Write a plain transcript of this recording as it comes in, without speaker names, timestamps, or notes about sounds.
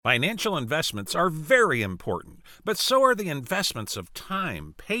Financial investments are very important, but so are the investments of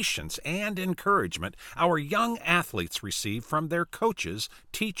time, patience, and encouragement our young athletes receive from their coaches,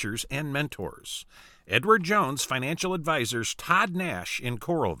 teachers, and mentors. Edward Jones Financial Advisors Todd Nash in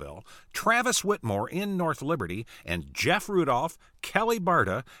Coralville, Travis Whitmore in North Liberty, and Jeff Rudolph, Kelly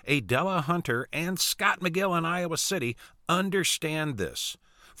Barta, Adela Hunter, and Scott McGill in Iowa City understand this.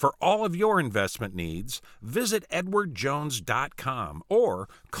 For all of your investment needs, visit edwardjones.com or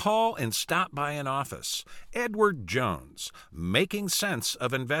call and stop by an office. Edward Jones, making sense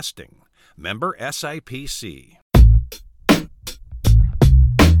of investing. Member SIPC.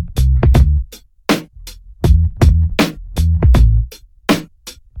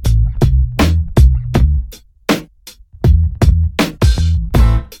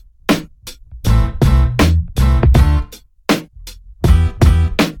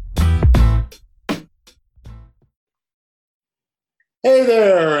 Hey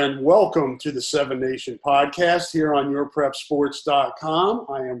there, and welcome to the Seven Nation podcast here on YourPrepSports.com.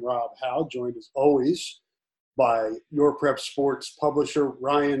 I am Rob Howe, joined as always by Your Prep Sports publisher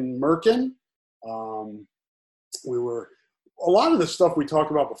Ryan Merkin. A lot of the stuff we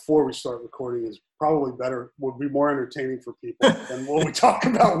talk about before we start recording is probably would be more entertaining for people than what we talk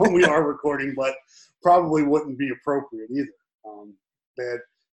about when we are recording, but probably wouldn't be appropriate either. Bad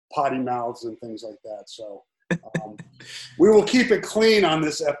potty mouths and things like that. So we will keep it clean on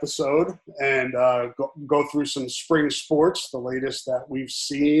this episode and go through some spring sports, the latest that we've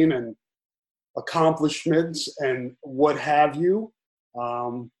seen and accomplishments and what have you.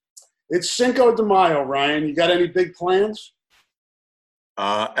 It's Cinco de Mayo, Ryan. You got any big plans?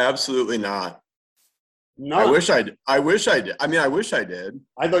 Absolutely not. No. I wish I did. I wish I did.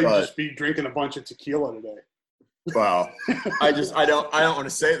 I thought you'd just be drinking a bunch of tequila today. Well, I don't want to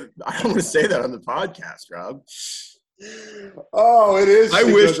say that on the podcast, Rob. Oh, it is. I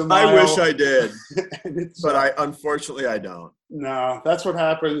wish I did, but unfortunately I don't. No, that's what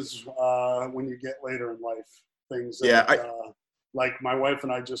happens when you get later in life. Things. Like my wife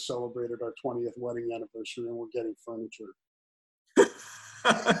and I just celebrated our 20th wedding anniversary, and we're getting furniture.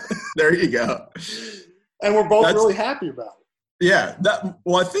 There you go. And we're both really happy about it. Yeah.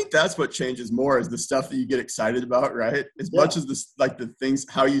 I think that's what changes more is the stuff that you get excited about, right? As much as this, like the things,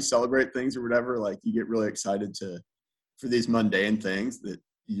 how you celebrate things or whatever, like you get really excited for these mundane things that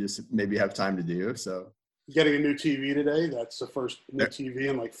you just maybe have time to do. So getting a new TV today, that's the first new TV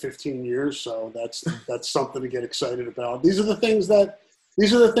in like 15 years. So that's something to get excited about. These are the things that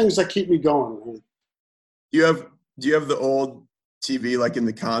keep me going. Right? Do you have the old TV like in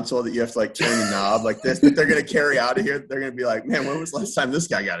the console that you have to like turn the knob like this that they're going to carry out of here? They're going to be like, man, when was the last time this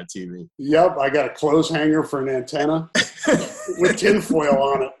guy got a TV? Yep, I got a clothes hanger for an antenna with tinfoil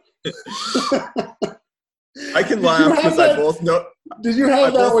on it. I can laugh because I both know. Did you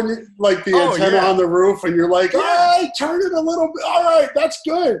have that when you like the antenna on the roof and you're like, hey, turn it a little bit. All right, that's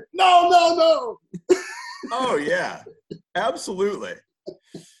good. No. Oh yeah, absolutely.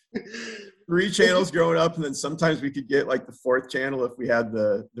 3 channels growing up, and then sometimes we could get like the 4th channel if we had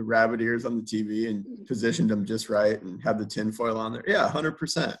the rabbit ears on the TV and positioned them just right and have the tinfoil on there. Yeah,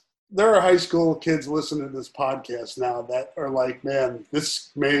 100%. There are high school kids listening to this podcast now that are like, man,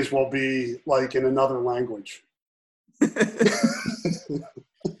 this may as well be like in another language. I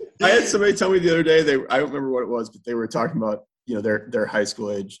had somebody tell me the other day, I don't remember what it was, but they were talking about, their high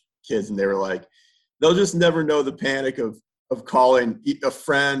school age kids, and they were like, they'll just never know the panic of calling a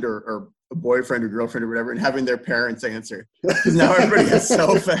friend or a boyfriend or girlfriend or whatever and having their parents answer. Because now everybody has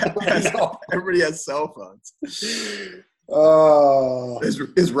everybody has cell phones.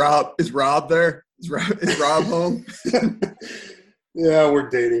 Is Rob there? Is Rob home? Yeah, we're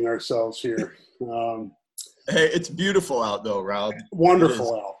dating ourselves here. Hey, it's beautiful out though, Rob.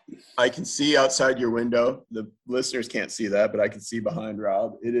 Wonderful out. I can see outside your window. The listeners can't see that, but I can see behind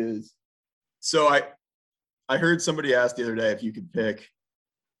Rob. It is. So I heard somebody ask the other day if you could pick,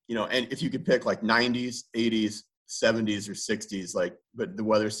 and if you could pick like 90s, 80s, 70s, or 60s, like, but the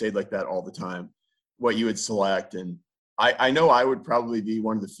weather stayed like that all the time, what you would select. And I know I would probably be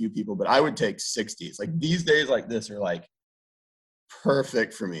one of the few people, but I would take 60s. Like these days like this are like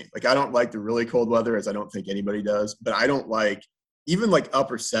perfect for me. Like I don't like the really cold weather, as I don't think anybody does, but I don't like even like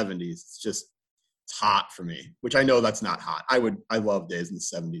upper 70s. It's hot for me, which I know that's not hot. I love days in the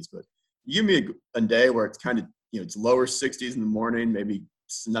 70s, but you give me a day where it's kind of, it's lower 60s in the morning, maybe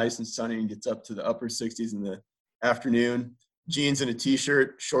it's nice and sunny and gets up to the upper 60s in the afternoon, jeans and a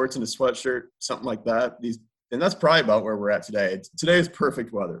t-shirt, shorts and a sweatshirt, something like that. And that's probably about where we're at today. Today is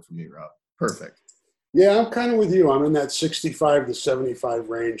perfect weather for me, Rob. Perfect. Yeah, I'm kind of with you. I'm in that 65 to 75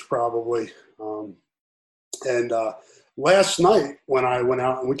 range probably. And last night when I went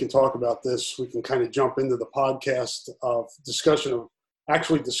out, and we can talk about this, we can kind of jump into the podcast of discussion of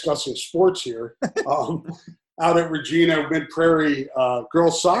actually discussing sports here. Out at Regina Mid Prairie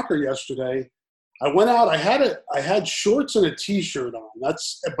girls soccer yesterday, I went out. I had shorts and a t-shirt on.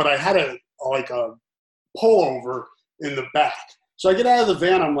 But I had a pullover in the back. So I get out of the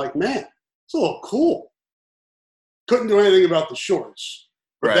van. I'm like, man, it's a little cool. Couldn't do anything about the shorts.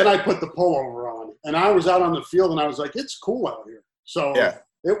 But Right. then I put the pullover on, and I was out on the field, and I was like, it's cool out here. So Yeah.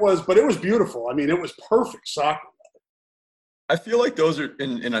 it was beautiful. I mean, it was perfect soccer. I feel like those are,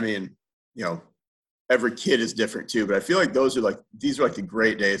 and I mean, every kid is different too, but I feel like these are like the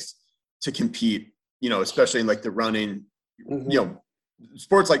great days to compete, especially in like the running, Mm-hmm.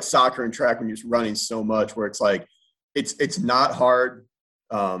 Sports like soccer and track when you're just running so much where it's like, it's not hard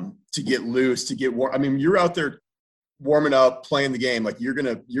to get loose, to get warm. I mean, you're out there warming up, playing the game, like you're going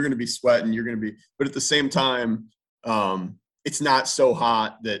to be sweating, but at the same time, it's not so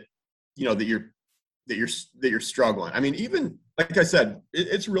hot that, that you're struggling. I mean, even like I said,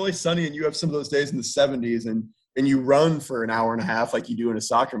 it's really sunny and you have some of those days in the 70s and you run for an hour and a half like you do in a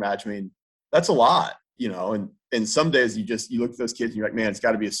soccer match. I mean, that's a lot, and some days you look at those kids and you're like, man, it's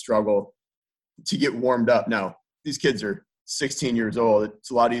got to be a struggle to get warmed up. Now, these kids are 16 years old.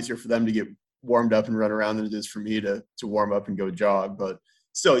 It's a lot easier for them to get warmed up and run around than it is for me to warm up and go jog. But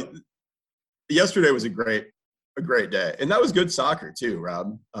still, yesterday was a great day. And that was good soccer too,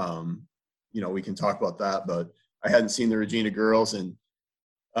 Rob. We can talk about that, but I hadn't seen the Regina girls, and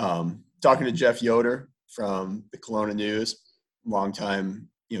talking to Jeff Yoder from the Kelowna News, longtime,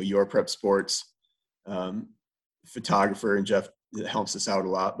 Your Prep Sports photographer, and Jeff helps us out a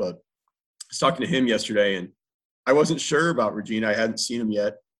lot. But I was talking to him yesterday, and I wasn't sure about Regina. I hadn't seen them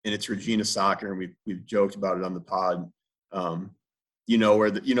yet, and it's Regina soccer, and we've joked about it on the pod.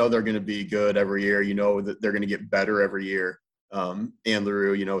 They're going to be good every year. That they're going to get better every year. Ann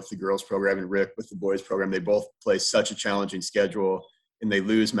LaRue, with the girls program, and Rick with the boys program, they both play such a challenging schedule and they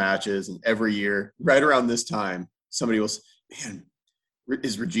lose matches. And every year, right around this time, somebody will say, man,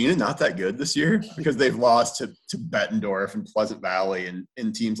 is Regina not that good this year? Because they've lost to Bettendorf and Pleasant Valley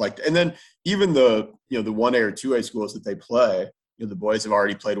and teams like that. And then even the 1A or 2A schools that they play, the boys have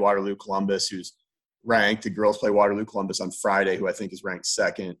already played Waterloo Columbus, who's ranked. The girls play Waterloo Columbus on Friday, who I think is ranked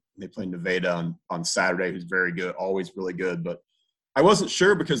second. They play Nevada on Saturday, who's very good, always really good. But I wasn't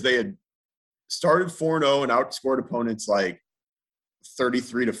sure because they had started 4-0 and outscored opponents like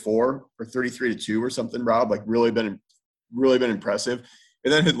 33-4 or 33-2 or something, Rob, like really been impressive.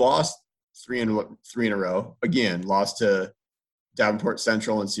 And then had lost three in a row. Again, lost to Davenport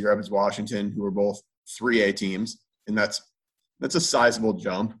Central and Cedar Rapids, Washington, who were both 3A teams. And that's a sizable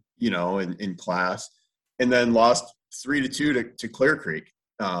jump, in class. And then lost 3-2 to Clear Creek,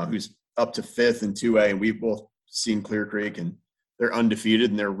 who's up to 5th in 2A. And we've both seen Clear Creek, and they're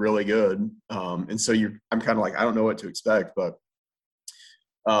undefeated and they're really good. And so I'm kind of like, I don't know what to expect, but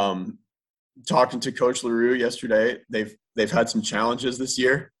talking to Coach LaRue yesterday, they've had some challenges this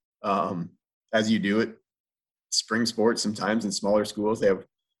year, as you do at spring sports sometimes in smaller schools. They have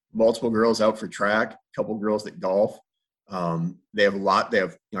multiple girls out for track, a couple girls that golf. They have a lot. They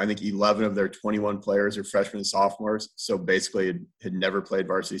have, I think 11 of their 21 players are freshmen and sophomores. So basically had never played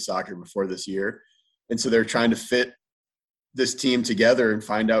varsity soccer before this year. And so they're trying to fit this team together and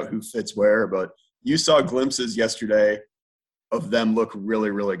find out who fits where. But you saw glimpses yesterday of them look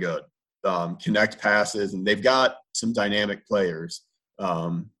really, really good. Connect passes, and they've got some dynamic players.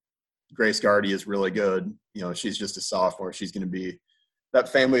 Grace Gardy is really good. She's just a sophomore. She's going to be – that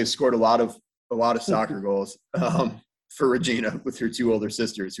family has scored a lot of soccer goals for Regina with her two older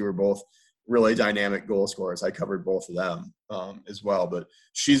sisters, who are both really dynamic goal scorers. I covered both of them as well. But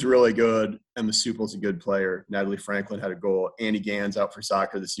she's really good. Emma Supple's a good player. Natalie Franklin had a goal. Annie Gann's out for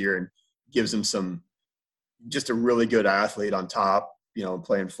soccer this year and gives them just a really good athlete on top,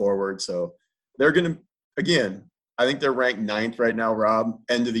 playing forward. So they're going to, again, I think they're ranked 9th right now, Rob,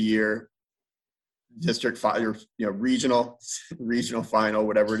 end of the year, district final, regional final,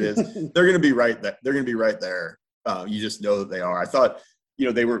 whatever it is. They're going to be right there. They're going to be right there. You just know that they are. I thought,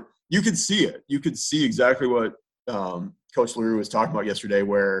 you could see it. You could see exactly what Coach LaRue was talking about yesterday,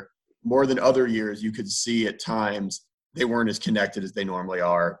 where more than other years, you could see at times they weren't as connected as they normally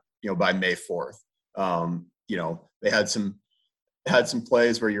are, by May 4th. They had some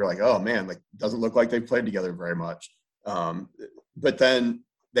plays where you're like, oh man, like doesn't look like they played together very much. But then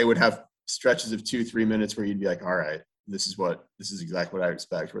they would have stretches of 2-3 minutes where you'd be like, all right, this is exactly what I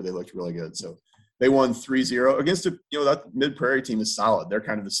expect, where they looked really good. So they won 3-0 against that Mid Prairie team is solid. They're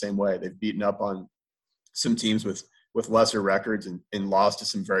kind of the same way. They've beaten up on some teams with with lesser records and lost to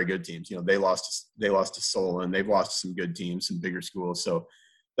some very good teams. You know, they lost to Solon. They've lost to some good teams, some bigger schools. So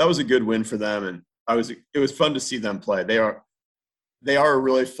that was a good win for them. And it was fun to see them play. They are a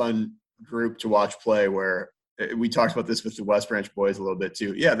really fun group to watch play, where we talked about this with the West Branch boys a little bit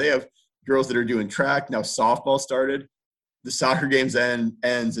too. Yeah, they have girls that are doing track. Now softball started. The soccer games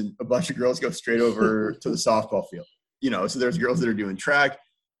ends and a bunch of girls go straight over to the softball field. You know, so there's girls that are doing track,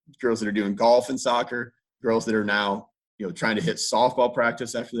 girls that are doing golf and soccer, girls that are now, you know, trying to hit softball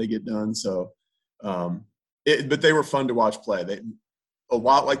practice after they get done. So, but they were fun to watch play. A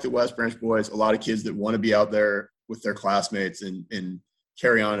lot like the West Branch boys, a lot of kids that want to be out there with their classmates and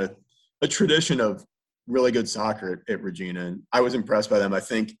carry on a tradition of really good soccer at Regina. And I was impressed by them. I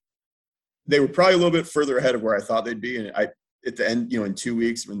think they were probably a little bit further ahead of where I thought they'd be. And at the end, you know, in 2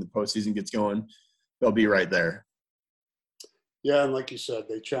 weeks when the postseason gets going, they'll be right there. Yeah, and like you said,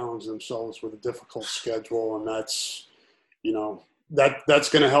 they challenge themselves with a difficult schedule, and that's, you know, that's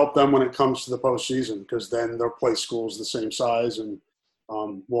going to help them when it comes to the postseason, because then they'll play schools the same size, and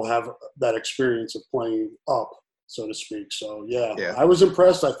we'll have that experience of playing up, so to speak. So, yeah, I was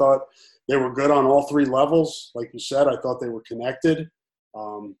impressed. I thought they were good on all three levels. Like you said, I thought they were connected,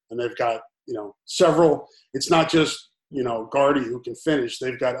 and they've got, you know, several – it's not just, you know, Guardy who can finish.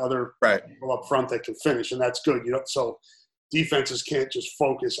 They've got other people up front that can finish, and that's good. You know, so defenses can't just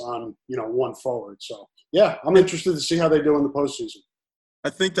focus on, you know, one forward. So, yeah, I'm interested to see how they do in the postseason. I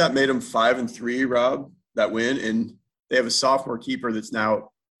think that made them 5-3, Rob, that win. And they have a sophomore keeper that's now,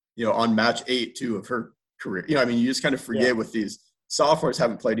 you know, on match 8, too, of her career. You know, I mean, you just kind of forget with these sophomores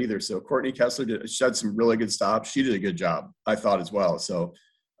haven't played either. So Courtney Kessler had some really good stops. She did a good job, I thought, as well. So,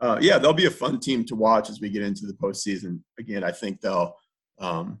 yeah, they'll be a fun team to watch as we get into the postseason. Again, I think they'll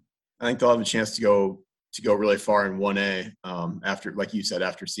have a chance to go really far in 1A after, like you said,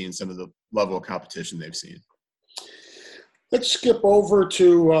 after seeing some of the level of competition they've seen. Let's skip over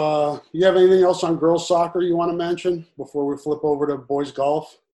to you have anything else on girls soccer you want to mention before we flip over to boys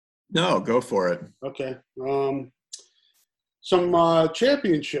golf? No, go for it. Okay. Some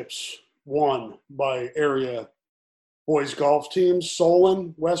championships won by area boys golf teams: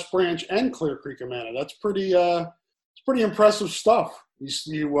 Solon, West Branch, and Clear Creek Amana. That's pretty impressive stuff.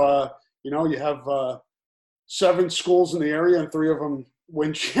 You have 7 schools in the area, and 3 of them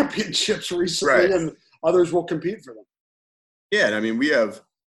win championships recently, and others will compete for them. Yeah, and I mean, we have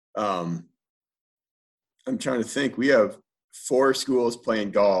I'm trying to think. We have 4 schools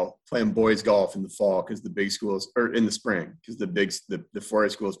playing boys golf in the fall, because the big schools, or in the spring, because the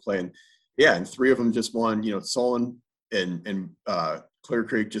 4A schools playing. Yeah, and 3 of them just won. You know, Solon and Clear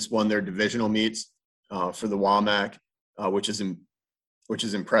Creek just won their divisional meets for the WAMAC, which is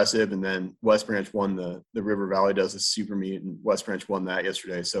impressive. And then West Branch won the River Valley does a super meet, and West Branch won that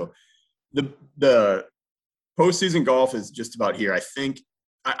yesterday. So the postseason golf is just about here. I think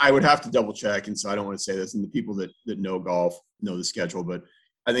I would have to double check, and so I don't want to say this, and the people that know golf know the schedule, but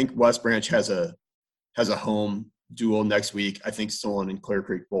I think West Branch has a home duel next week. I think Solon and Clear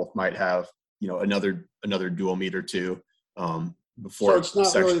Creek both might have, you know, another dual meet or two before. So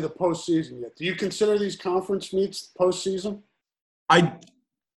it's not really the postseason yet. Do you consider these conference meets postseason? I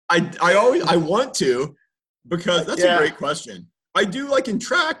want to, because that's a great question. I do, like in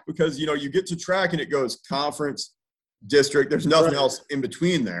track, because, you know, you get to track and it goes conference, district. There's nothing else in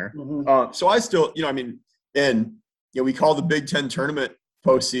between there. Mm-hmm. So I still, you know, I mean, and, you know, we call the Big Ten tournament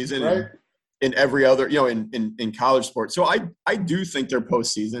postseason, and in every other, you know, in college sports. So I do think they're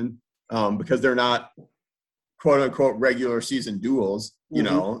postseason because they're not quote unquote regular season duels, you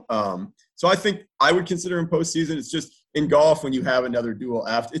know. So I think I would consider them postseason. It's just in golf, when you have another duel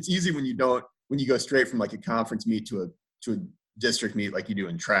after, it's easy when you go straight from like a conference meet to a district meet like you do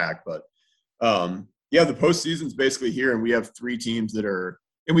in track. But yeah, the postseason's basically here, and we have 3 teams that are,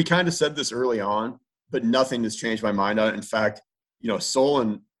 and we kind of said this early on, but nothing has changed my mind on it. In fact, you know,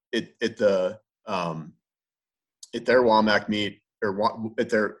 Solon at their WAMAC meet, or at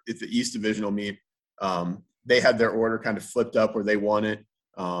the East Divisional meet, they had their order kind of flipped up where they won it,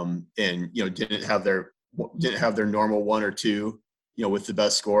 and, you know, didn't have their normal 1 or 2, you know, with the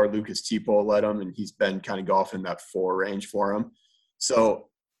best score. Lucas Tipo led them, and he's been kind of golfing that 4 range for him. So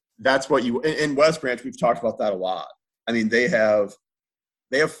that's what in West Branch, we've talked about that a lot. I mean, they have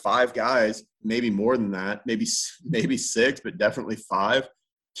 5 guys, maybe more than that, maybe 6, but definitely 5,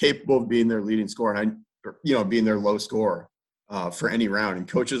 capable of being their leading scorer, and being their low scorer for any round. And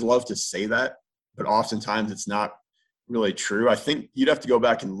coaches love to say that, but oftentimes it's not really true. I think you'd have to go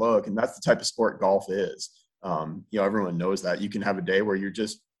back and look, and that's the type of sport golf is. You know, everyone knows that. You can have a day where you're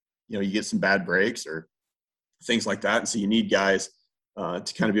just, you know, you get some bad breaks or things like that, and so you need guys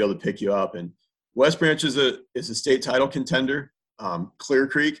to kind of be able to pick you up. And West Branch is a state title contender. Clear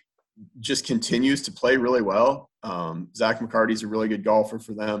Creek just continues to play really well. Zach McCarty's a really good golfer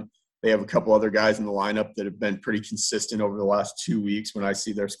for them. They have a couple other guys in the lineup that have been pretty consistent over the last 2 weeks when I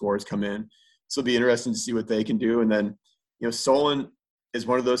see their scores come in. So it'll be interesting to see what they can do. And then, Solon is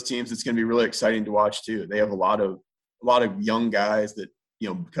one of those teams that's going to be really exciting to watch too. They have a lot of young guys that,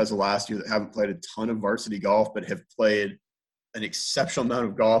 because of last year, that haven't played a ton of varsity golf, but have played an exceptional amount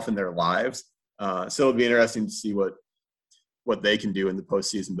of golf in their lives. So it'll be interesting to see what they can do in the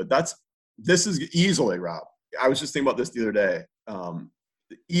postseason. But this is easily, Rob, I was just thinking about this the other day.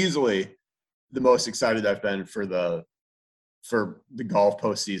 Easily the most excited I've been for the golf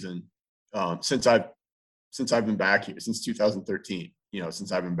postseason since I've been back here, since 2013.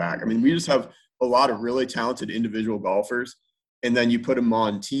 Since I've been back. I mean, we just have a lot of really talented individual golfers, and then you put them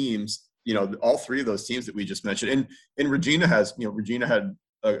on teams. All three of those teams that we just mentioned, and Regina had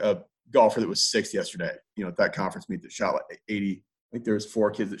a golfer that was sixth yesterday. At that conference meet that shot like 80. I think there was 4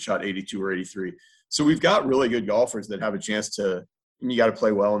 kids that shot 82 or 83. So we've got really good golfers that have a chance to. And you got to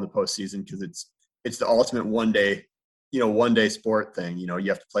play well in the postseason because it's the ultimate one day sport thing. You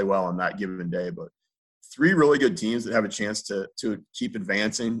have to play well on that given day. But 3 really good teams that have a chance to keep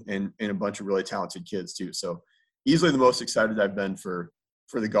advancing, and a bunch of really talented kids too. So easily the most excited I've been for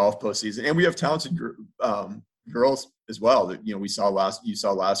the golf postseason. And we have talented girls as well that you saw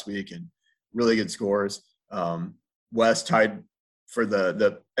last week, and really good scores. West tied for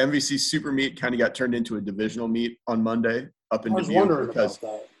the MVC Super Meet, kind of got turned into a divisional meet on Monday up in Dubuque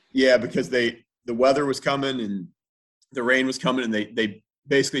because the weather was coming and the rain was coming, and they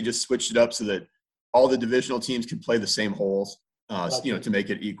basically just switched it up so that all the divisional teams could play the same holes, to make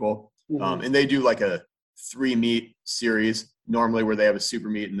it equal. Mm-hmm. And they do like a 3-meet series normally where they have a super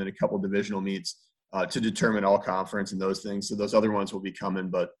meet and then a couple divisional meets to determine all conference and those things. So those other ones will be coming,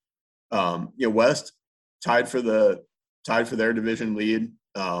 but West tied for their division lead,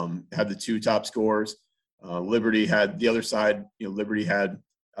 had the 2 top scores. Liberty had the other side. Liberty had,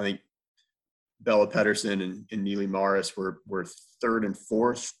 I think, Bella Pedersen and Neely Morris were 3rd and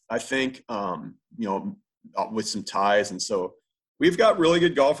 4th, I think, with some ties. And so we've got really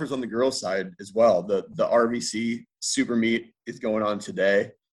good golfers on the girls' side as well. The RVC Super Meet is going on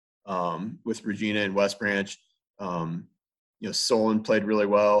today with Regina and West Branch. Solon played really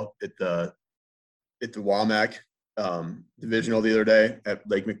well at the WAMAC divisional the other day at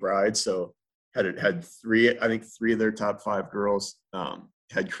Lake McBride. So had 3 of their top 5 girls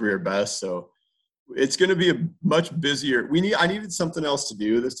had career best. So it's going to be a much busier. I needed something else to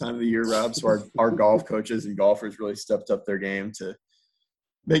do this time of the year, Rob. So our golf coaches and golfers really stepped up their game to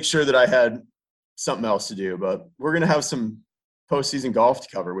make sure that I had something else to do. But we're going to have some postseason golf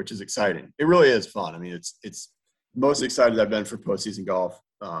to cover, which is exciting. It really is fun. I mean, it's most excited I've been for postseason golf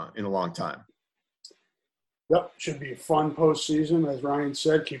in a long time. Yep, should be a fun postseason. As Ryan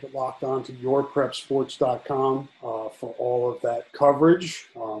said, keep it locked on to yourprepsports.com for all of that coverage.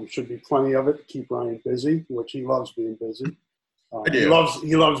 Should be plenty of it to keep Ryan busy, which he loves being busy. He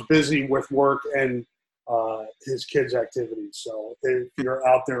loves busy with work and his kids' activities. So if you're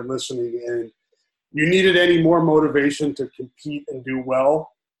out there listening and you needed any more motivation to compete and do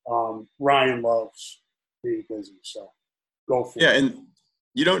well, Ryan loves being busy. So go for it. Yeah, and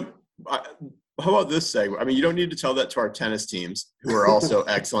you don't how about this segment? I mean, you don't need to tell that to our tennis teams, who are also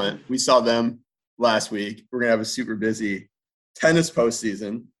excellent. We saw them last week. We're going to have a super busy tennis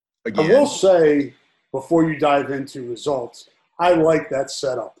postseason again. I will say, before you dive into results, I like that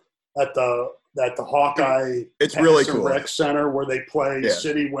setup at the Hawkeye it's really cool. Rec Center where they play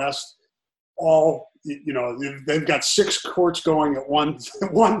City West. They've got 6 courts going at one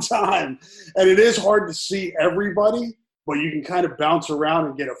time, and it is hard to see everybody. But you can kind of bounce around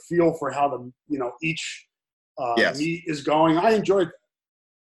and get a feel for how each meet is going. I enjoyed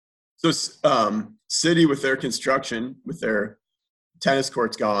that. So City, with their construction, with their tennis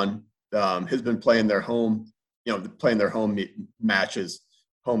courts gone, has been playing their home matches,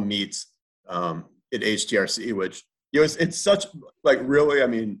 home meets at HTRC, which it's such really. I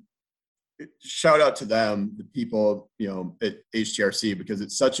mean, shout out to them, the people at HTRC, because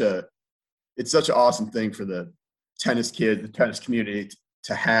it's such an awesome thing for the tennis kid, the tennis community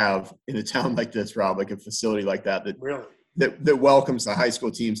to have in a town like this, Rob, like a facility like that welcomes the high school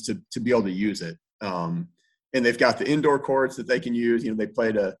teams to be able to use it. And they've got the indoor courts that they can use. They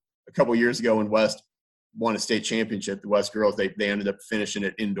played a couple years ago when West won a state championship. The West girls, they ended up finishing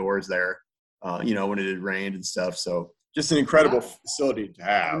it indoors there, when it had rained and stuff. So just an incredible facility to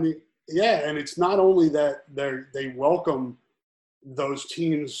have. I mean, yeah, and it's not only that they welcome those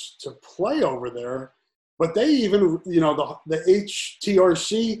teams to play over there, but they even, the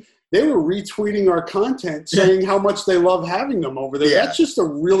HTRC they were retweeting our content saying how much they love having them over there. Yeah. That's just a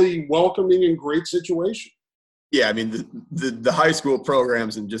really welcoming and great situation. Yeah, I mean, the high school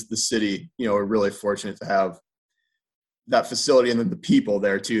programs and just the city, are really fortunate to have that facility and then the people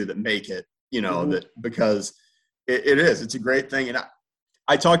there too that make it, that because it's a great thing. And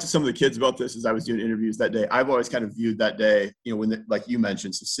I talked to some of the kids about this as I was doing interviews that day. I've always kind of viewed that day, when like you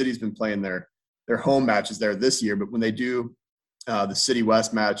mentioned, so City's been playing their home matches there this year, but when they do the City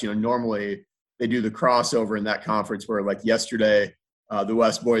West match, normally they do the crossover in that conference where like yesterday, the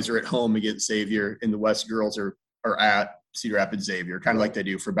West boys are at home against Xavier and the West girls are at Cedar Rapids Xavier, kind of like they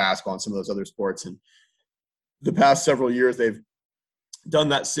do for basketball and some of those other sports. And the past several years, they've done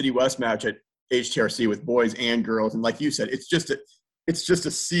that City West match at HTRC with boys and girls. And like you said, it's just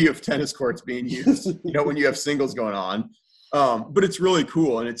a sea of tennis courts being used, when you have singles going on. But it's really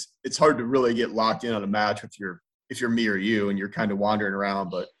cool. And it's hard to really get locked in on a match if you're me or you and you're kind of wandering around.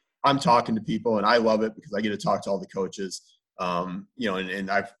 But I'm talking to people and I love it because I get to talk to all the coaches.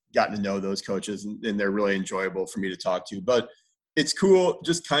 And I've gotten to know those coaches and they're really enjoyable for me to talk to. But it's cool,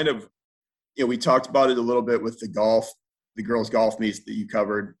 just kind of, we talked about it a little bit with the girls' golf meets that you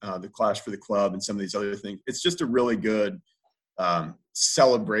covered, the Clash for the Club and some of these other things. It's just a really good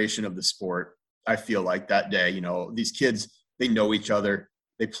celebration of the sport, I feel like, that day. These kids, they know each other.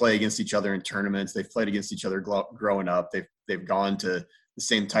 They play against each other in tournaments. They've played against each other growing up. They've gone to the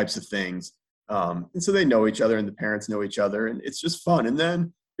same types of things. And so they know each other and the parents know each other. And it's just fun. And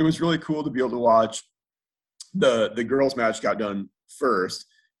then it was really cool to be able to watch the girls' match got done first.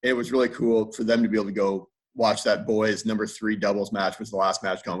 And it was really cool for them to be able to go watch that boys number 3 doubles match, was the last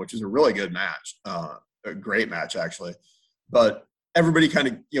match going, which was a really good match, a great match actually. But everybody kind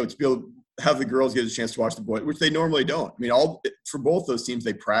of, to be able to have the girls get a chance to watch the boys, which they normally don't. I mean, for both those teams,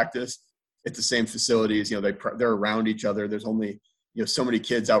 they practice at the same facilities. They're around each other. There's only so many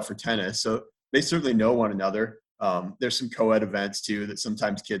kids out for tennis, so they certainly know one another. There's some co-ed events too that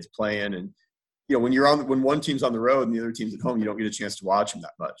sometimes kids play in, and when one team's on the road and the other team's at home, you don't get a chance to watch them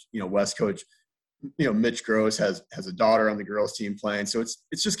that much. West coach, Mitch Gross has a daughter on the girls team playing. So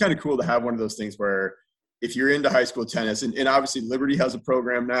it's just kind of cool to have one of those things where if you're into high school tennis, and obviously Liberty has a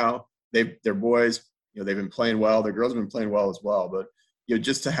program now, their boys, they've been playing well, their girls have been playing well as well. But,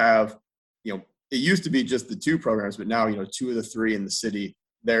 just to have, it used to be just the 2 programs, but now, 2 of the 3 in the city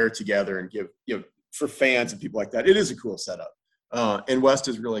there together and give, for fans and people like that, it is a cool setup. And West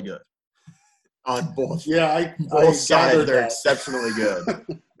is really good. On both, both sides, they're exceptionally good.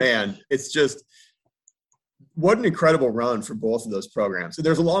 Man, it's just what an incredible run for both of those programs. So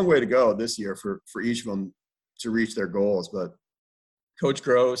there's a long way to go this year for each of them to reach their goals. But Coach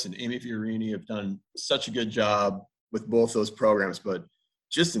Gross and Amy Fiorini have done such a good job with both those programs. But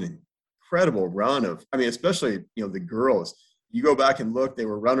just an incredible run of, especially the girls. You go back and look; they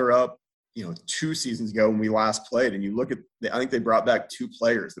were runner-up, 2 seasons ago when we last played, and you look at, I think they brought back 2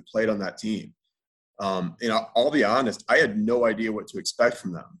 players that played on that team. And I'll be honest, I had no idea what to expect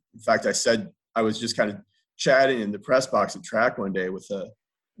from them. In fact, I was just kind of chatting in the press box at track one day with a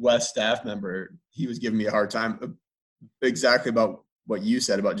West staff member. He was giving me a hard time exactly about what you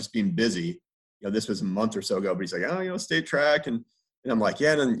said about just being busy. This was a month or so ago, but he's like, state track. And I'm like,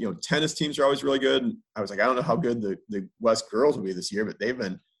 yeah. And tennis teams are always really good. And I was like, I don't know how good the West girls will be this year, but they've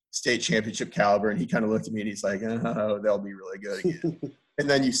been state championship caliber. And he kind of looked at me and he's like, oh, they'll be really good again. And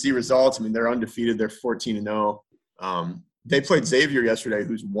then you see results. They're undefeated. They're 14-0. They played Xavier yesterday,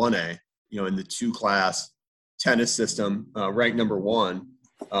 who's 1A, in the 2-class tennis system, ranked number 1,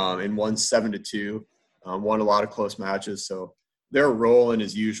 and won 7-2. Won a lot of close matches. So they're rolling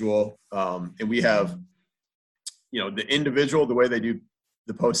as usual. And we have, the individual, the way they do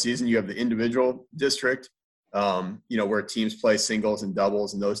the postseason, you have the individual district, where teams play singles and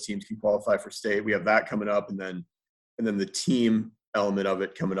doubles, and those teams can qualify for state. We have that coming up, and then the team element of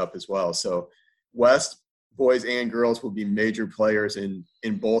it coming up as well. So West boys and girls will be major players in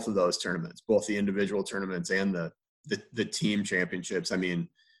both of those tournaments, both the individual tournaments and the team championships.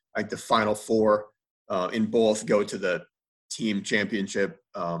 Like the Final Four in both go to the team championship.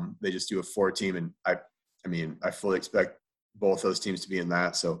 They just do a 4-team, and I fully expect both those teams to be in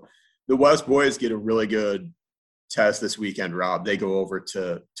that. So the West boys get a really good test this weekend, Rob. They go over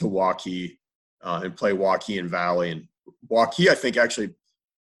to Waukee and play Waukee and Valley. And Waukee, I think, actually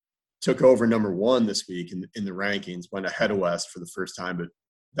took over number 1 this week in the rankings, went ahead of West for the first time. But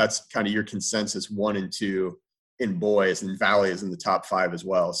that's kind of your consensus 1 and 2 in boys, and Valley is in the top 5 as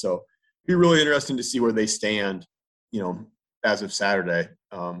well. So it'd be really interesting to see where they stand, as of Saturday,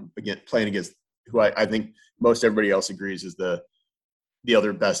 again, playing against who I think most everybody else agrees is the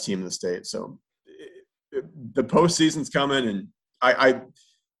other best team in the state. So the postseason's coming, and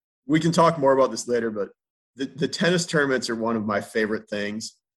we can talk more about this later, but the tennis tournaments are one of my favorite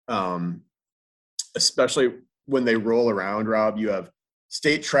things, especially when they roll around, Rob. You have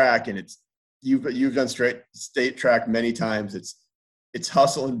state track, and you've done state track many times. It's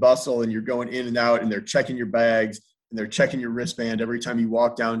hustle and bustle, and you're going in and out, and they're checking your bags, and they're checking your wristband every time you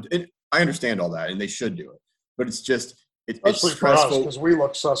walk down. And I understand all that, and they should do it. But it's just it's Especially for us, because we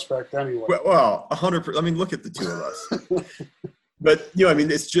look suspect anyway. Well, 100%. I mean, look at the two of us. But, I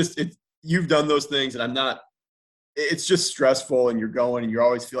mean, you've done those things, and I'm not – it's just stressful, and you're going, and you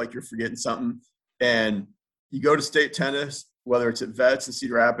always feel like you're forgetting something. And you go to state tennis, whether it's at Vets in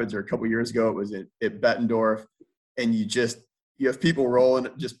Cedar Rapids or a couple years ago it was at Bettendorf, and you have people rolling,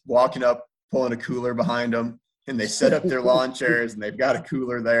 just walking up, pulling a cooler behind them, and they set up their lawn chairs, and they've got a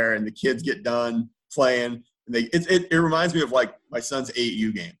cooler there, and the kids get done playing. And it reminds me of, like, my son's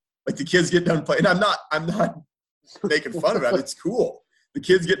AAU game. Like, the kids get done playing. I'm not making fun of it. It's cool. The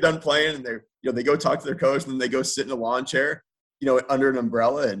kids get done playing, and they go talk to their coach, and then they go sit in a lawn chair, under an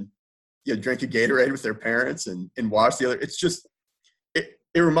umbrella, and drink a Gatorade with their parents and watch the other. It's just it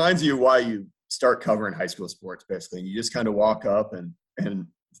reminds you why you start covering high school sports, basically. And you just kind of walk up, and a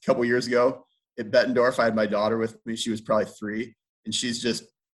couple years ago at Bettendorf, I had my daughter with me. She was probably 3, and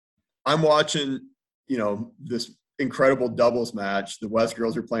I'm watching this incredible doubles match. The West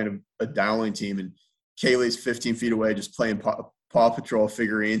girls are playing a Dowling team, and Kaylee's 15 feet away just playing Paw Patrol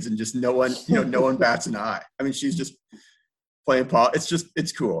figurines, and just no one bats an eye. I mean, she's just playing Paw.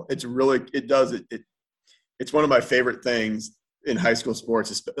 It's cool. It's one of my favorite things in high school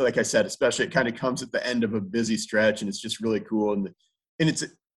sports. Like I said, especially it kind of comes at the end of a busy stretch, and it's just really cool. And it's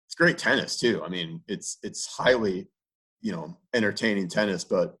great tennis too. I mean, it's highly, entertaining tennis,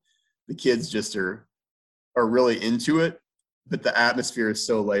 but the kids just are really into it. But the atmosphere is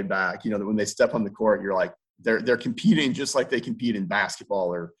so laid back, that when they step on the court, you're like, they're competing just like they compete in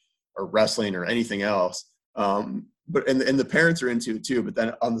basketball or wrestling or anything else. But the parents are into it too. But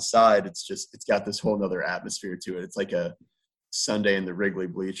then on the side, it's got this whole nother atmosphere to it. It's like a Sunday in the Wrigley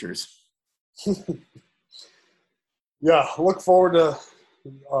bleachers. Yeah, look forward to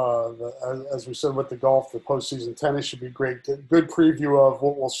as we said with the golf, the postseason tennis should be great. Good preview of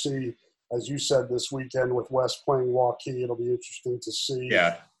what we'll see, as you said, this weekend with West playing Waukee. It'll be interesting to see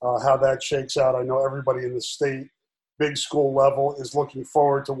how that shakes out. I know everybody in the state, big school level, is looking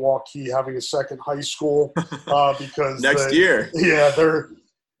forward to Waukee having a second high school because next year. Yeah,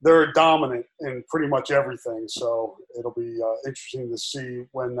 they're dominant in pretty much everything. So it'll be interesting to see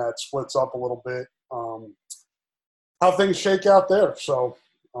when that splits up a little bit, how things shake out there. So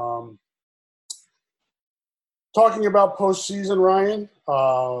talking about postseason, Ryan,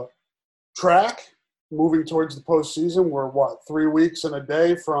 track, moving towards the postseason. We're 3 weeks and a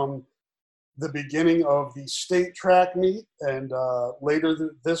day from the beginning of the state track meet, and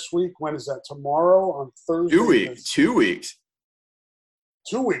later this week. When is that? Tomorrow on Thursday? 2 weeks. 2 weeks.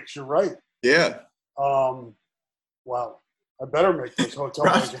 2 weeks. You're right. Yeah. Wow. I better make those hotel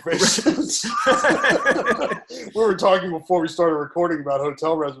reservations. We were talking before we started recording about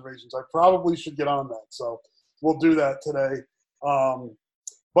hotel reservations. I probably should get on that. So we'll do that today.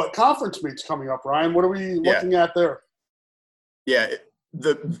 But conference meets coming up, Ryan. What are we looking at there? Yeah,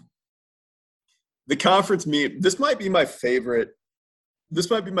 the conference meet. This might be my favorite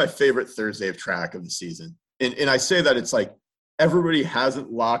Thursday of track of the season. And I say that it's like everybody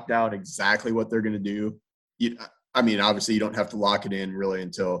hasn't locked down exactly what they're going to do. I mean, obviously you don't have to lock it in really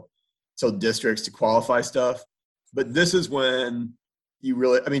until districts to qualify stuff. But this is when you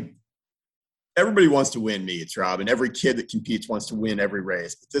really – I mean, everybody wants to win meets, Rob, and every kid that competes wants to win every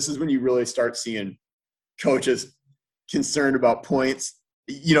race. But this is when you really start seeing coaches concerned about points.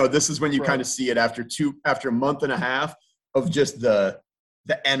 This is when you kind of see it after a month and a half of just the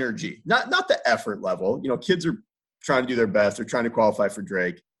energy, not the effort level. Kids are trying to do their best. They're trying to qualify for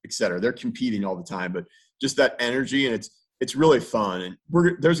Drake, et cetera. They're competing all the time, but just that energy, and it's really fun. And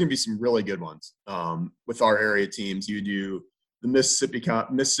there's going to be some really good ones with our area teams. You do the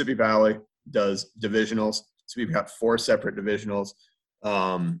Mississippi Valley does divisionals. So we've got 4 separate divisionals.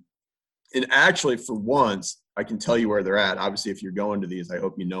 And actually, for once, I can tell you where they're at. Obviously, if you're going to these, I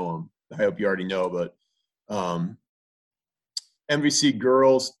hope you know them. I hope you already know. But MVC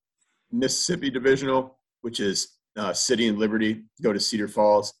Girls Mississippi Divisional, which is City and Liberty, go to Cedar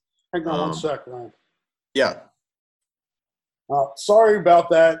Falls. Hang on 1 sec, Ryan. Yeah. Sorry about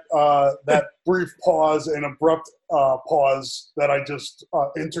that brief pause and abrupt pause that I just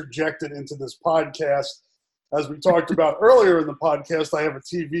interjected into this podcast. As we talked about earlier in the podcast, I have a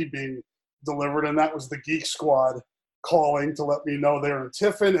TV being delivered, and that was the Geek Squad calling to let me know they're in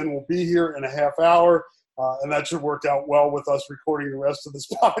Tiffin and will be here in a half hour. And that should work out well with us recording the rest of this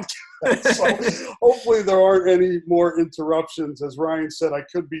podcast. So hopefully there aren't any more interruptions. As Ryan said, I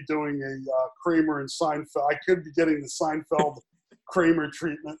could be doing a Kramer and Seinfeld. I could be getting the Seinfeld Kramer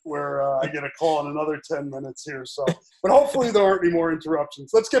treatment where I get a call in another 10 minutes here. So, but hopefully there aren't any more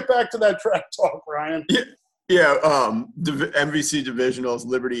interruptions. Let's get back to that track talk, Ryan. Yeah. MVC divisionals,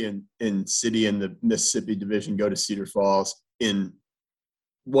 Liberty and City in the Mississippi division go to Cedar Falls in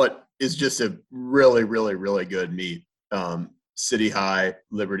what is just a really, really, really good meet. City High,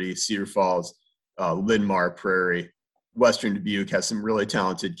 Liberty, Cedar Falls, Linn-Mar, Prairie, Western Dubuque has some really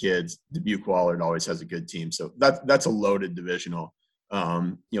talented kids. Dubuque-Wahlert always has a good team. So that's a loaded divisional.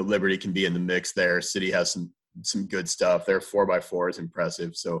 Liberty can be in the mix there. City has some good stuff. Their 4x4 is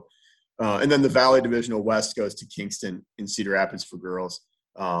impressive. So, and then the Valley Divisional West goes to Kingston in Cedar Rapids for girls.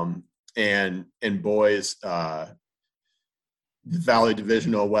 And boys, the Valley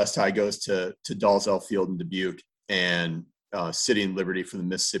Divisional West High goes to Dalzell Field in Dubuque, and City and Liberty for the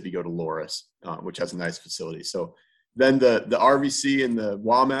Mississippi go to Loris, which has a nice facility. So then the RVC and the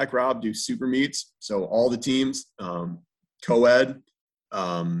WAMAC, Rob, do super meets. So all the teams, co-ed,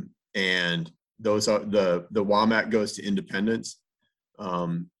 and those are the WAMAC goes to Independence.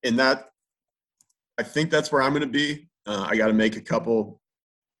 And that, I think that's where I'm going to be. I got to make a couple,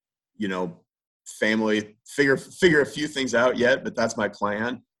 family figure a few things out yet, but that's my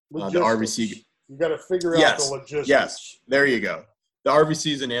plan. The RVC, you got to figure out the logistics. Yes, there you go. The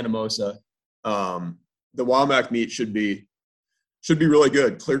RVC is in Anamosa. The WAMAC meet should be really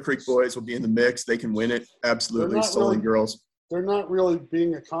good. Clear Creek boys will be in the mix. They can win it. Absolutely. Stolen girls. They're not really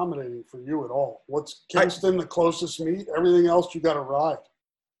being accommodating for you at all. What's Kingston the closest meet? Everything else you got to ride.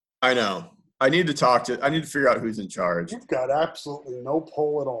 I know. I need to figure out who's in charge. You've got absolutely no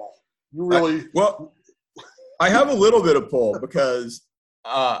pull at all. You really I have a little bit of pull because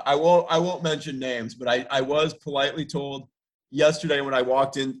I won't mention names, but I was politely told yesterday when I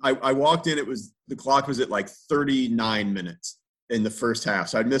walked in. I walked in. The clock was at like 39 minutes in the first half,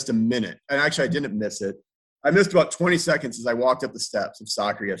 so I missed a minute. And actually, I didn't miss it. I missed about 20 seconds as I walked up the steps of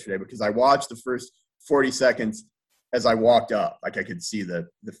soccer yesterday because I watched the first 40 seconds as I walked up. Like I could see the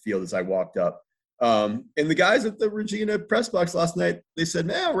field as I walked up. And the guys at the Regina press box last night, they said,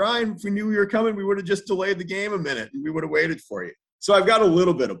 "No, Ryan, if we knew we were coming, we would have just delayed the game a minute and we would have waited for you." So I've got a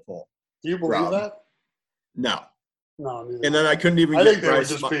little bit of pull. Do you believe that? No. No, neither. And then I couldn't even. I think they were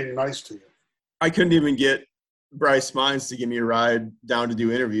just being nice to you. I couldn't even get Bryce Mines to give me a ride down to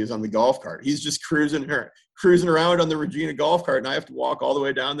do interviews on the golf cart. He's just cruising around on the Regina golf cart, and I have to walk all the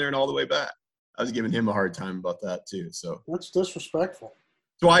way down there and all the way back. I was giving him a hard time about that too. So that's disrespectful.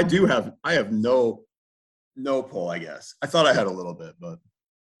 So I have no pull, I guess. I thought I had a little bit, but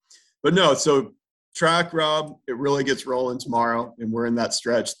no. So track, Rob, it really gets rolling tomorrow, and we're in that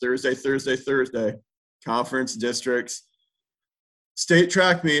stretch. Thursday, conference, districts, state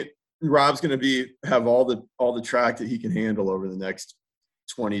track meet. Rob's going to have all the track that he can handle over the next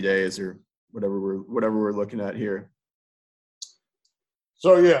 20 days or whatever we're looking at here.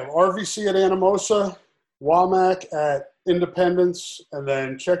 So yeah, RVC at Anamosa, WAMAC at Independence, and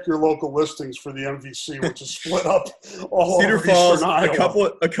then check your local listings for the MVC, which is split up all Cedar over Falls, Eastern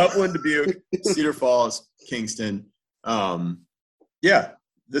Iowa. a couple in Dubuque, Cedar Falls, Kingston. We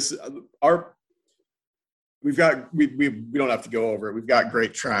don't have to go over it. We've got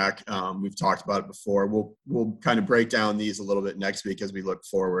great track. We've talked about it before. We'll kind of break down these a little bit next week as we look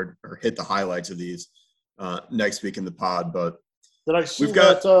forward or hit the highlights of these next week in the pod. But did I see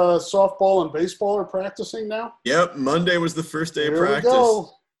that softball and baseball are practicing now? Yep, Monday was the first day of practice. We go.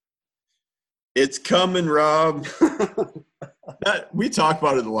 It's coming, Rob. We talk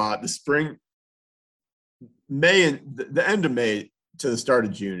about it a lot. The spring, May and the end of May to the start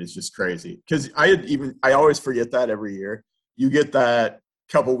of June is just crazy because I always forget that every year. You get that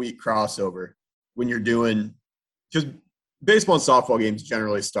couple week crossover when you're doing, because baseball and softball games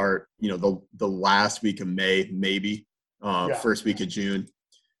generally start the last week of May, maybe first week of June,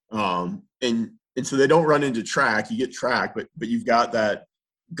 and so they don't run into track. You get track, but you've got that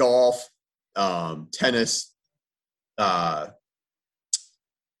golf, tennis, what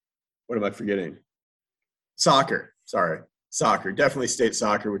am I forgetting? Soccer, definitely state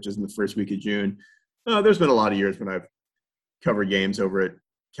soccer, which is in the first week of June. There's been a lot of years when I've covered games over at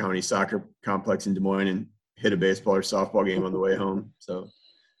County Soccer Complex in Des Moines and hit a baseball or softball game on the way home. So,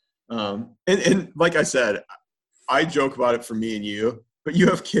 and like I said, I joke about it for me and you, but you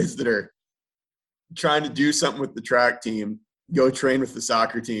have kids that are trying to do something with the track team, go train with the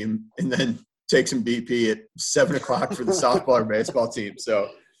soccer team, and then take some BP at 7:00 for the softball or baseball team. So,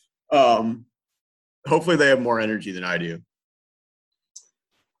 hopefully they have more energy than I do.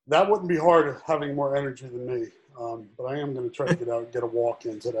 That wouldn't be hard having more energy than me. But I am going to try to get out and get a walk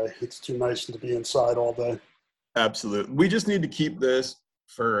in today. It's too nice to be inside all day. Absolutely. We just need to keep this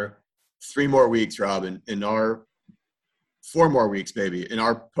for 3 more weeks, Robin, in our 4 more weeks, maybe. In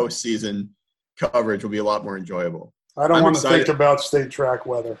our postseason coverage will be a lot more enjoyable. I don't want to think about state track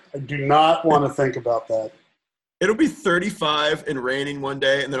weather. I do not want to think about that. It'll be 35 and raining one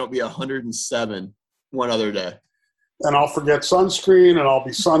day, and then it'll be 107 one other day. And I'll forget sunscreen, and I'll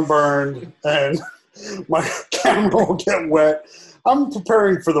be sunburned, and my camera will get wet. I'm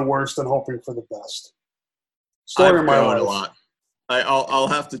preparing for the worst and hoping for the best. Story of my life. A lot. I'll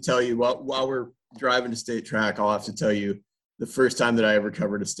have to tell you, while we're driving to state track, I'll have to tell you the first time that I ever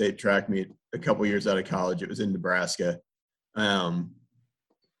covered a state track meet a couple years out of college, it was in Nebraska. And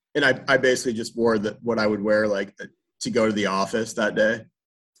I basically just wore what I would wear like to go to the office that day.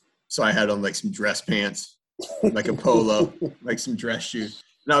 So I had on like some dress pants, like a polo, like some dress shoes.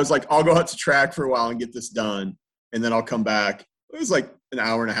 And I was like, I'll go out to track for a while and get this done. And then I'll come back. It was like an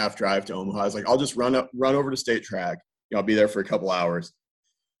hour and a half drive to Omaha. I was like, I'll just run over to state track. I'll be there for a couple hours.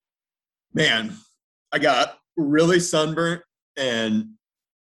 Man, I got really sunburnt and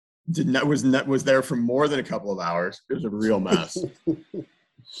was there for more than a couple of hours. It was a real mess.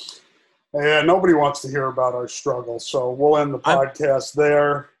 Yeah, nobody wants to hear about our struggle, so we'll end the podcast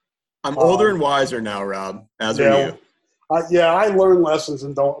there. I'm older and wiser now, Rob, as are you. I learn lessons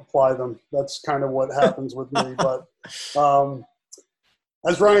and don't apply them. That's kind of what happens with me. But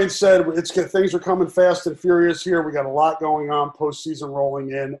as Ryan said, things are coming fast and furious here. We got a lot going on, postseason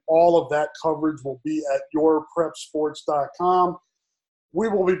rolling in. All of that coverage will be at yourprepsports.com. We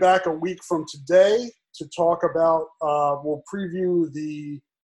will be back a week from today to talk about, we'll preview the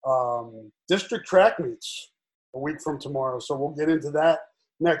district track meets a week from tomorrow. So we'll get into that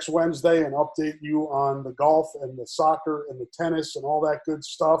next Wednesday and update you on the golf and the soccer and the tennis and all that good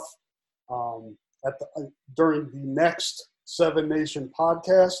stuff during the next Seven Nation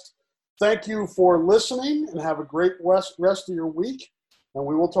podcast. Thank you for listening and have a great rest of your week. And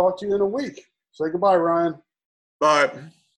we will talk to you in a week. Say goodbye, Ryan. Bye.